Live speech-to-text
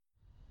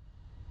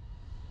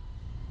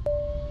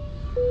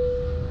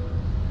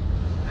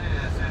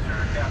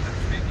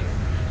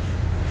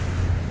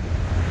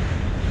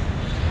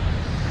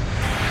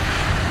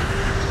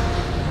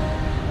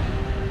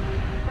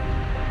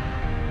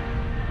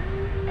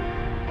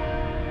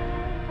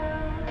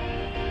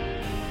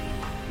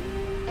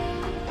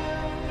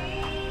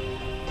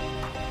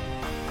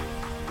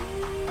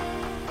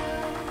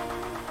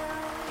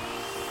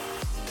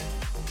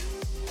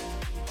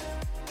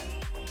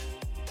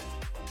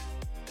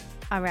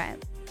All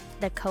right.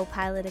 The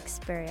co-pilot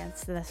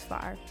experience thus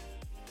far.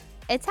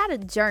 It's had a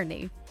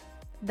journey.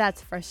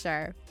 That's for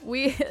sure.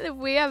 We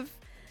have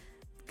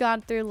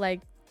gone through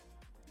like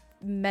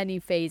many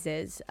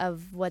phases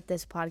of what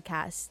this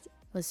podcast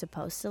was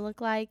supposed to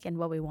look like and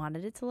what we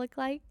wanted it to look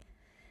like.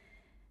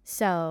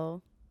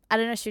 So, I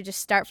don't know, should we just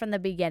start from the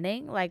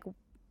beginning, like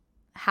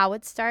how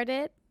it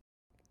started?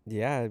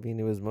 Yeah, I mean,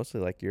 it was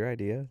mostly like your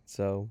idea.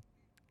 So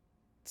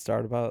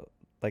start about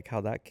like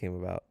how that came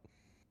about.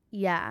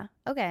 Yeah.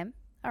 Okay.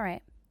 All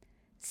right.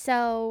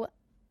 So,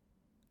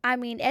 I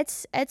mean,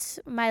 it's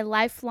my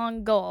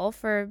lifelong goal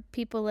for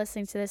people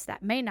listening to this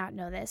that may not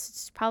know this.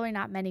 It's probably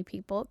not many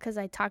people because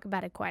I talk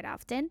about it quite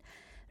often.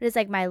 But it's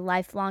like my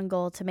lifelong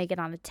goal to make it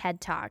on a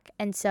TED Talk.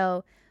 And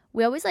so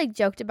we always like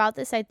joked about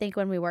this, I think,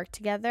 when we worked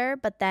together.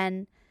 But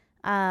then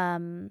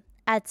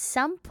at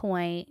some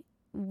point,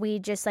 we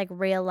just like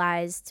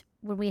realized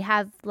when we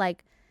have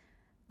like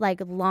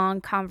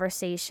long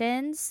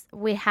conversations,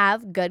 we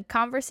have good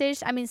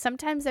conversations. I mean,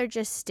 sometimes they're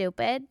just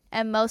stupid,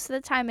 and most of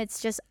the time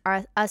it's just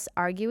us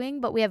arguing,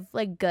 but we have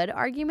like good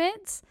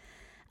arguments.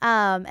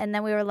 And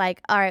then we were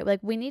like, all right, like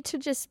we need to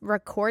just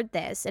record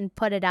this and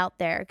put it out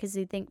there because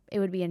we think it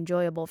would be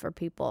enjoyable for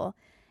people.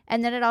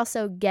 And then it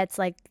also gets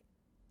like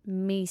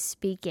me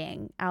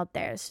speaking out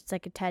there. So it's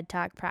like a TED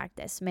Talk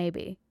practice,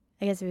 maybe.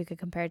 I guess if we could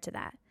compare it to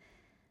that.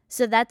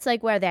 So that's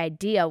like where the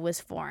idea was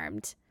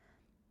formed.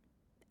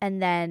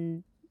 And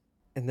then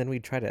we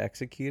tried to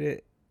execute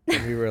it.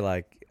 And we were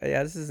like,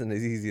 yeah, this isn't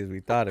as easy as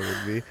we thought it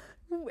would be.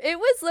 it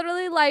was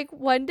literally like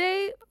one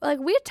day, like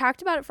we had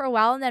talked about it for a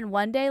while. And then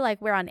one day,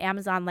 like we're on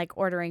Amazon, like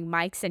ordering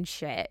mics and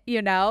shit,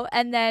 you know?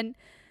 And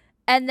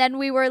then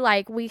we were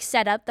like, we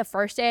set up the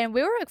first day and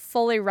we were like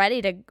fully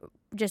ready to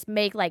just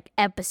make like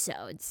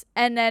episodes.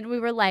 And then we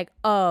were like,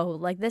 oh,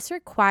 like this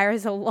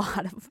requires a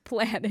lot of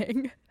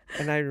planning.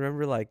 And I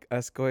remember like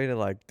us going to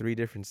like 3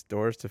 different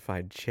stores to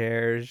find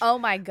chairs. Oh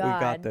my We got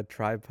God. the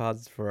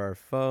tripods for our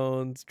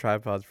phones,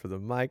 tripods for the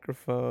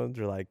microphones.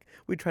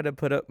 We tried to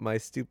put up my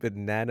stupid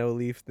nano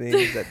leaf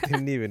things that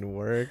didn't even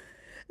work.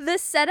 The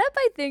setup,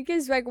 I think,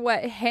 is like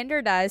what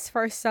hindered us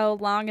for so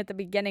long at the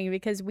beginning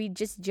because we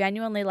just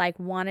genuinely like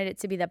wanted it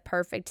to be the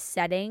perfect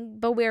setting,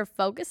 but we were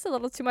focused a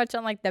little too much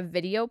on like the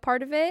video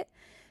part of it.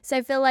 So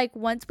I feel like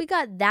once we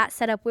got that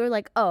set up, we were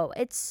like, oh,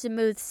 it's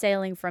smooth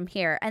sailing from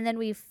here. And then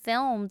we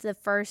filmed the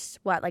first,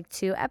 like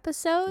 2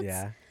 episodes?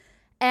 Yeah.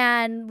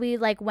 And we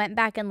like went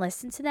back and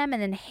listened to them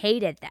and then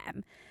hated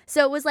them.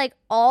 So it was like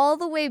all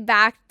the way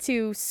back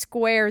to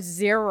square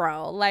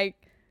zero. Like,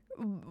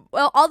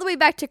 well, all the way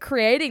back to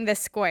creating the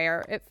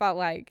square, it felt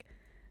like.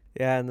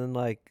 Yeah, and then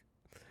like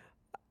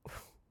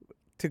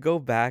to go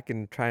back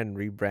and try and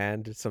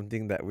rebrand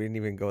something that we didn't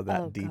even go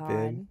that deep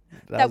in.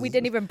 That we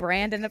didn't even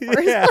brand in the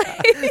first Yeah.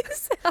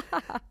 place.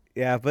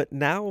 Yeah, but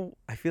now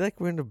I feel like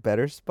we're in a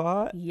better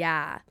spot.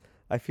 Yeah.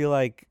 I feel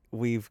like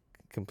we've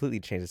completely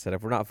changed the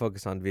setup. We're not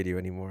focused on video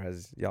anymore,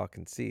 as y'all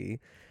can see.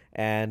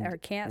 And Or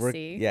can't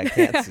see. Yeah,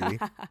 can't see.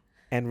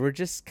 And we're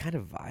just kind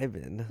of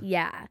vibing.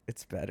 Yeah.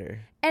 It's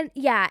better. And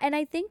yeah, and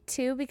I think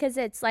too, because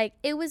it's like,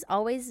 it was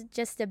always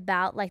just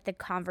about like the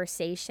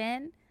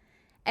conversation.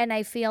 And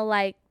I feel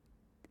like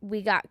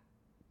we got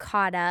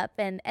caught up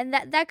and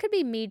that could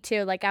be me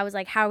too. Like I was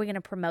like, how are we going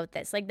to promote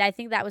this? Like I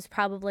think that was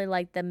probably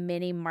like the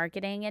mini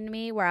marketing in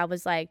me where I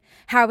was like,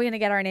 how are we going to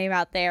get our name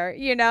out there?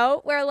 You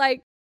know, where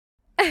like,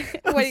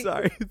 I'm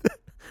sorry.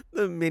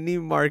 The mini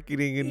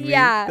marketing in me.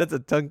 Yeah. That's a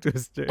tongue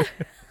twister.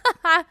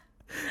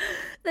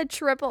 The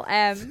triple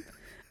M.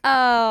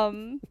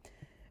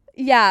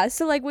 Yeah,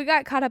 so like we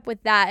got caught up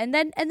with that. And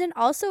then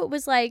also it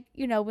was like,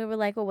 you know, we were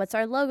like, well, what's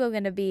our logo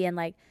going to be? And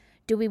like,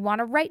 do we want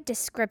to write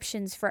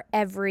descriptions for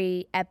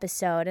every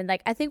episode? And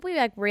like, I think we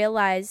like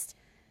realized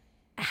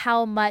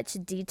how much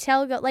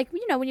detail like,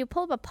 you know, when you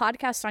pull up a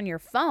podcast on your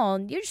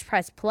phone, you just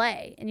press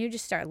play and you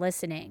just start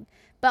listening.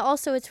 But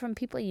also it's from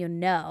people you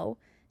know.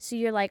 So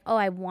you're like, oh,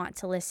 I want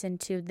to listen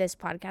to this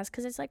podcast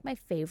because it's like my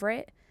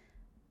favorite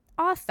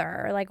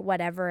author or like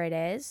whatever it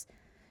is.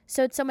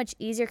 So it's so much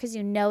easier because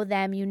you know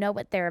them, you know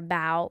what they're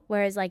about.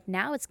 Whereas like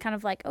now it's kind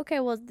of like, okay,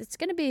 well, it's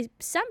going to be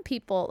some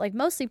people, like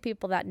mostly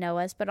people that know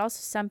us, but also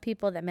some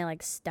people that may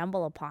like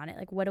stumble upon it.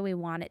 Like, what do we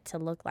want it to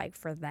look like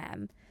for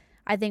them?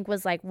 I think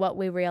was like what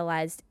we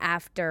realized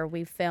after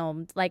we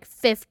filmed like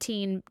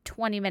 15,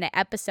 20-minute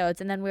episodes.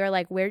 And then we were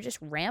like, we're just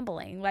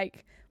rambling.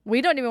 Like,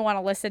 we don't even want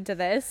to listen to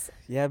this.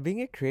 Yeah,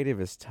 being a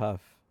creative is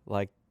tough.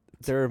 Like,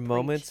 there are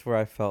moments where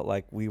I felt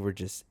like we were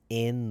just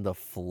in the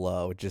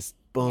flow, just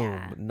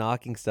boom,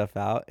 knocking stuff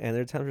out. And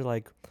there are times where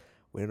like,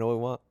 we don't know what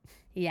we want.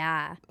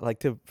 Yeah.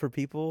 Like for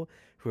people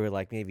who are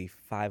like maybe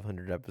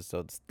 500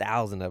 episodes,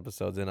 1,000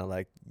 episodes, and I'm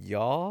like,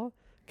 y'all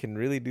can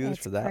really do this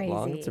for that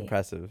long. It's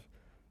impressive.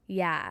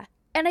 Yeah.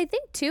 And I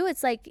think too,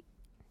 it's like,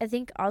 I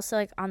think also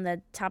like on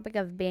the topic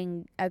of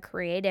being a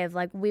creative,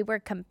 like we were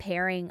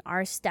comparing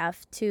our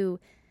stuff to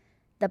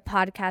the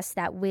podcasts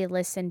that we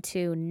listen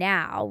to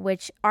now,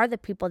 which are the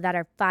people that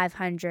are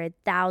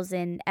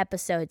 500,000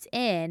 episodes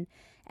in.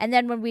 And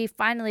then when we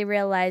finally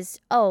realized,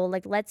 oh,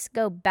 like let's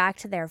go back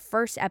to their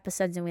first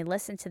episodes and we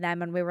listened to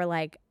them and we were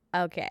like,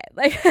 okay,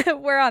 like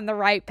we're on the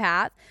right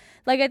path.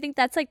 Like, I think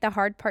that's like the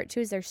hard part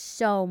too, is there's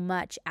so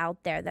much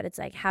out there that it's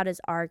like, how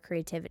does our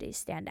creativity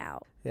stand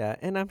out? Yeah,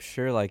 and I'm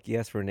sure, like,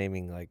 yes, we're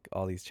naming like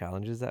all these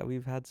challenges that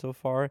we've had so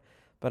far,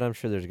 but I'm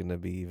sure there's gonna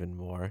be even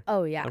more.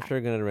 Oh yeah. I'm sure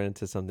we're gonna run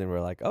into something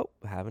where like, oh,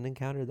 haven't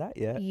encountered that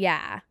yet.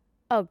 Yeah.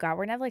 Oh god,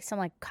 we're gonna have like some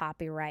like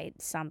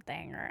copyright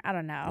something, or I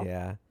don't know.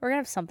 Yeah. We're gonna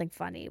have something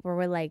funny where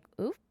we're like,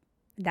 oop,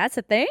 that's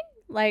a thing?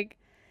 Like,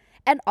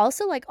 and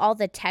also like all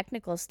the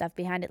technical stuff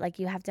behind it. Like,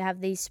 you have to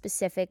have these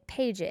specific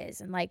pages,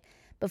 and like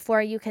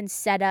before you can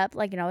set up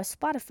like, a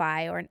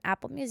Spotify or an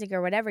Apple Music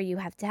or whatever, you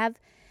have to have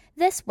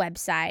this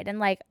website. And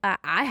like,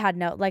 I had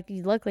no, like,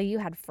 luckily you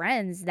had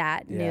friends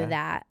that knew Yeah.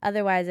 that.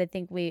 Otherwise, I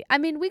think we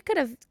could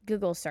have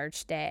Google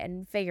searched it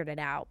and figured it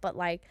out. But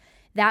like,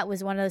 that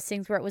was one of those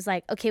things where it was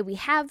like, okay, we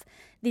have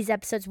these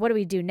episodes. What do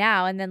we do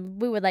now? And then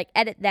we would like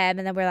edit them.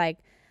 And then we're like,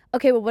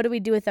 okay, well, what do we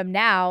do with them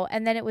now?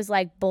 And then it was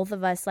like both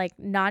of us like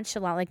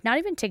nonchalant, like not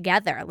even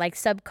together, like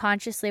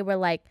subconsciously we're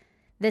like,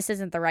 this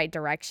isn't the right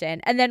direction.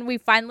 And then we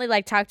finally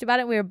like talked about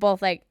it. And we were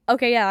both like,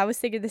 okay, yeah, I was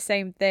thinking the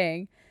same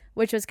thing,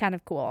 which was kind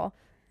of cool.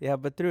 Yeah,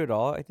 but through it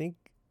all, I think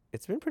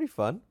it's been pretty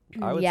fun.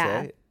 I would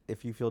Yeah. say.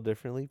 If you feel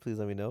differently, please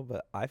let me know.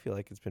 But I feel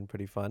like it's been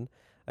pretty fun.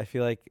 I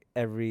feel like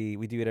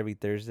we do it every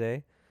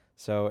Thursday.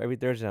 So every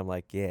Thursday I'm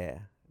like, yeah,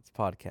 it's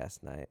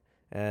podcast night.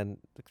 And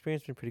the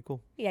experience has been pretty cool.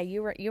 Yeah,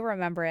 you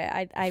remember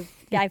it.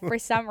 I for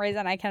some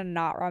reason I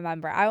cannot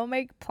remember. I will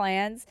make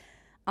plans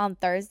on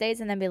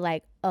Thursdays and then be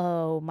like,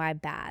 oh, my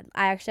bad.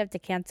 I actually have to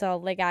cancel.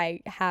 Like,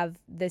 I have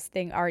this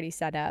thing already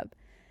set up.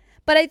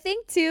 But I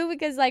think too,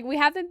 because like we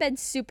haven't been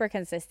super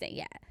consistent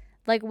yet.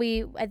 Like,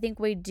 I think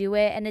we do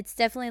it, and it's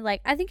definitely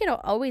like, I think it'll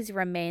always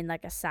remain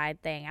like a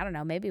side thing. I don't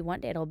know. Maybe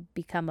one day it'll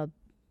become a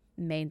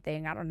main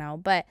thing. I don't know.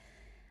 But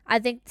I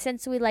think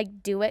since we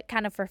like do it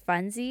kind of for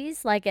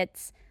funsies, like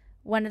it's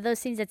one of those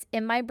things that's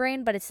in my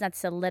brain, but it's not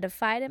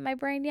solidified in my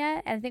brain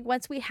yet. And I think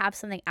once we have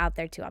something out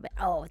there too, I'll be,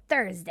 oh,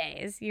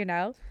 Thursdays,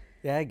 Yeah,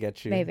 I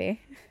get you. maybe.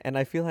 And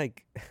I feel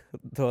like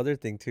the other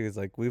thing too is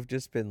like we've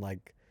just been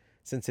like,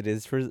 since it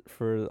is for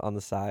on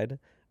the side,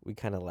 we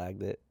kind of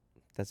lagged it.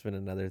 That's been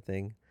another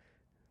thing.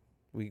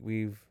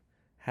 We've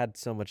had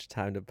so much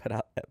time to put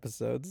out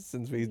episodes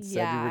since we said we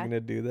were Yeah. gonna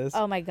do this.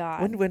 Oh my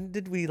God. When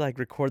did we like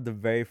record the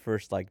very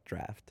first like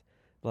draft?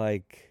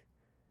 Like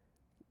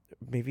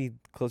maybe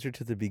closer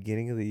to the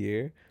beginning of the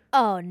year.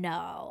 Oh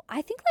no.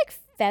 I think like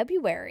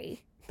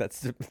February.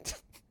 That's the,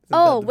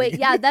 Oh, wait.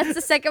 Yeah, that's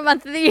the second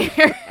month of the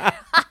year.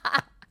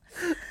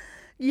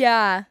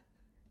 Yeah.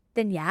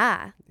 Then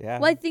yeah. Yeah.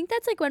 Well, I think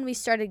that's like when we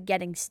started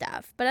getting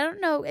stuff. But I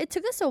don't know. It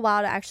took us a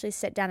while to actually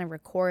sit down and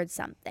record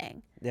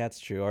something. Yeah, it's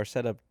true. Our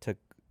setup took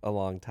a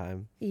long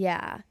time.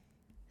 Yeah.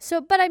 So,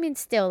 but I mean,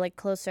 still like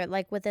closer,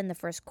 like within the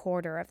first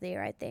quarter of the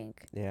year, I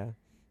think. Yeah.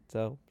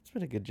 So it's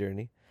been a good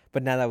journey.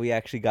 But now that we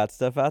actually got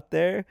stuff out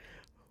there,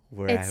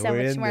 It's so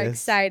we're much in more this.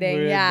 exciting,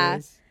 We're in yeah.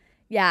 this.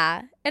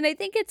 Yeah. And I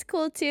think it's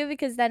cool too,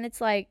 because then it's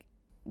like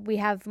we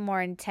have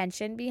more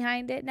intention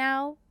behind it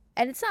now.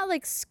 And it's not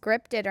like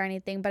scripted or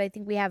anything, but I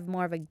think we have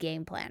more of a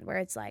game plan where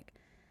it's like,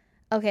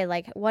 okay,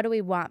 like what do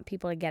we want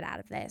people to get out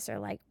of this? Or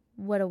like,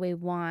 what do we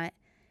want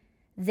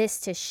this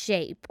to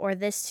shape or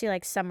this to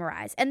like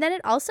summarize? And then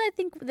it also, I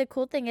think the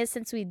cool thing is,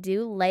 since we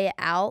do lay it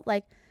out,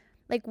 like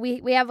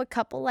we have a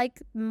couple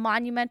like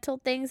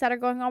monumental things that are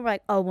going on. We're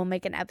like, oh, we'll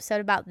make an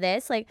episode about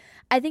this. Like,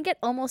 I think it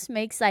almost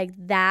makes like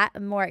that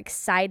more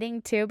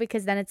exciting too,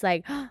 because then it's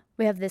like, oh,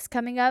 we have this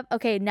coming up.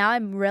 Okay, now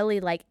I'm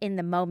really like in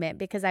the moment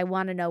because I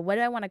want to know, what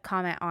do I want to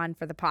comment on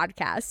for the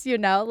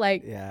podcast,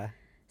 like, Yeah.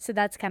 so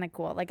that's kind of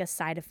cool, like a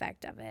side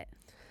effect of it.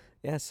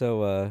 Yeah,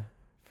 so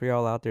for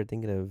y'all out there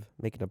thinking of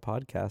making a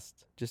podcast,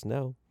 just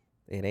know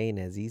it ain't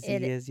as easy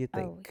as you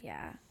think. Oh,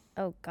 yeah.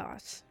 Oh,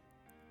 gosh.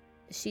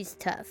 She's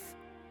tough.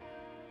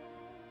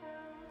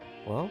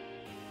 Well,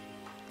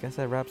 guess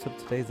that wraps up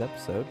today's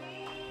episode.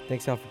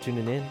 Thanks y'all for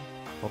tuning in.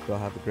 Hope y'all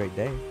have a great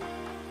day.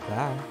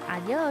 Bye.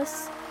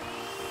 Adios.